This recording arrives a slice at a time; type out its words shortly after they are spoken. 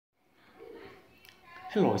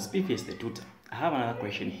Hello, it's PPS the tutor. I have another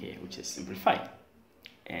question here which is simplify.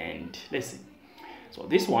 And let's see. So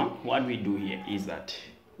this one, what we do here is that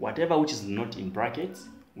whatever which is not in brackets,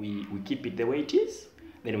 we keep it the way it is.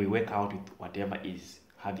 Then we work out with whatever is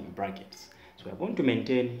having brackets. So we're going to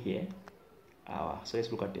maintain here so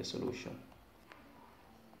let's look at the solution.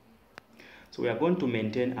 So we are going to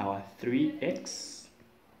maintain our 3x.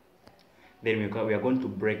 Then we are going to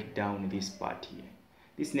break down this part here.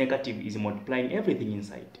 This negative is multiplying everything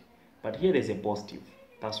inside, but here there's a positive.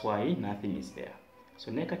 That's why nothing is there.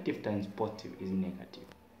 So negative times positive is negative.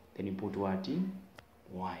 Then you put what in?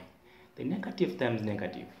 Y. The negative times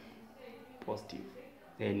negative, positive.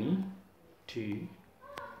 Then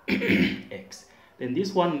 2x. Then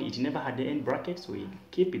this one, it never had any bracket, so we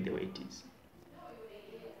keep it the way it is.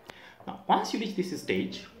 Now, once you reach this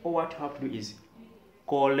stage, all what you have to do is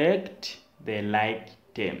collect the like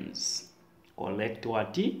terms. Collect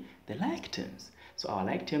what? The like terms. So our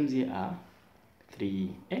like terms here are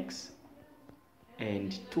 3x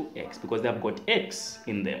and 2x because they have got x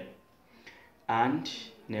in them, and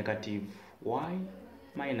negative y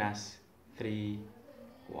minus 3y.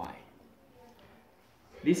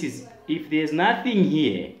 This is, if there's nothing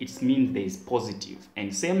here, it means there is positive,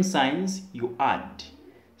 and same signs you add.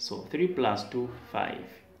 So 3 plus 2, 5,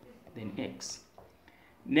 then x.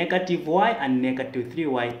 Negative y and negative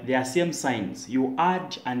 3y, they are same signs. You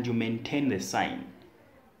add and you maintain the sign.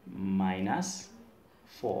 Minus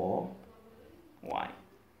 4y.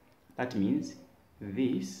 That means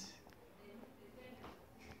this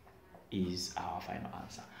is our final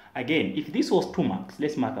answer. Again, if this was 2 marks,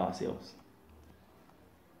 let's mark ourselves.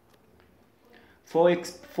 For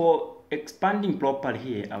expanding properly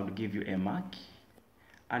here, I would give you a mark.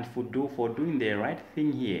 And for doing the right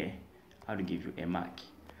thing here, I would give you a mark.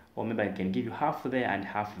 Or maybe I can give you half there and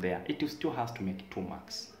half there. It still has to make 2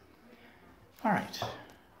 marks. All right.